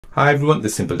Hi everyone,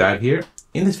 this is Simple Dad here.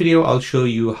 In this video, I'll show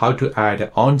you how to add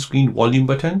an on-screen volume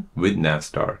button with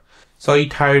Navstar. So are you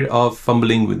tired of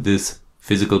fumbling with this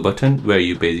physical button where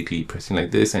you're basically pressing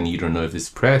like this and you don't know if it's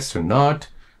pressed or not,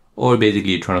 or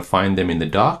basically you're trying to find them in the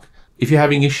dark? If you're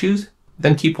having issues,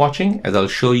 then keep watching as I'll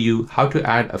show you how to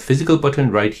add a physical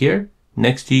button right here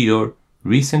next to your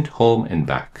recent home and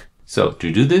back. So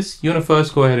to do this, you want to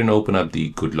first go ahead and open up the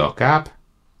Good Lock app.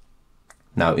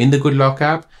 Now in the Good Lock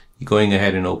app, you're going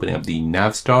ahead and opening up the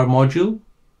Navstar module.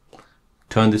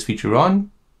 Turn this feature on.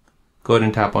 Go ahead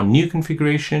and tap on New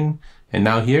Configuration. And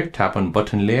now here, tap on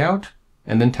Button Layout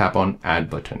and then tap on Add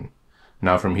Button.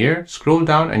 Now from here, scroll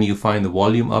down and you find the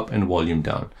volume up and volume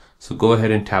down. So go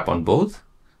ahead and tap on both.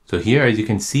 So here, as you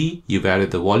can see, you've added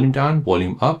the volume down,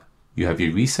 volume up. You have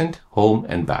your recent, home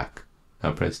and back.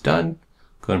 Now press Done.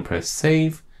 Go and press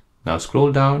Save. Now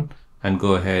scroll down and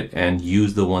go ahead and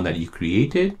use the one that you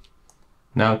created.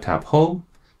 Now tap Home.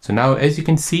 So now as you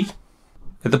can see,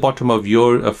 at the bottom of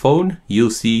your phone, you'll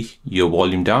see your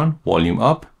volume down, volume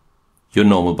up, your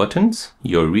normal buttons,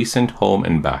 your recent, home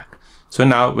and back. So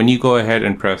now when you go ahead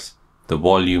and press the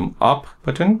volume up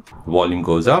button, the volume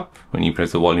goes up. When you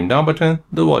press the volume down button,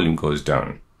 the volume goes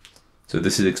down. So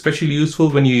this is especially useful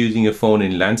when you're using your phone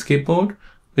in landscape mode.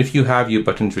 If you have your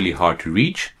buttons really hard to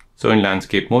reach. So in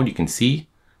landscape mode, you can see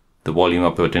the volume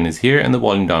up button is here and the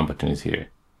volume down button is here.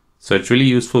 So it's really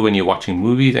useful when you're watching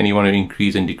movies and you want to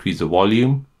increase and decrease the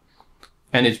volume.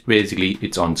 And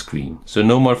it's on screen. So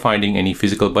no more finding any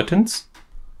physical buttons.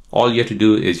 All you have to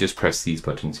do is just press these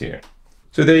buttons here.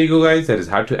 So there you go guys, that is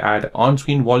how to add an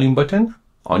on-screen volume button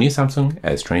on your Samsung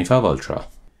S25 Ultra.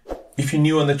 If you're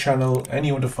new on the channel and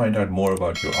you want to find out more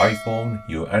about your iPhone,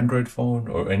 your Android phone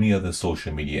or any other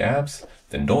social media apps,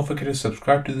 then don't forget to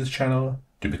subscribe to this channel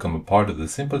to become a part of the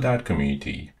Simple Dad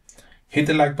community. Hit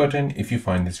the like button if you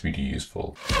find this video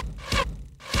useful.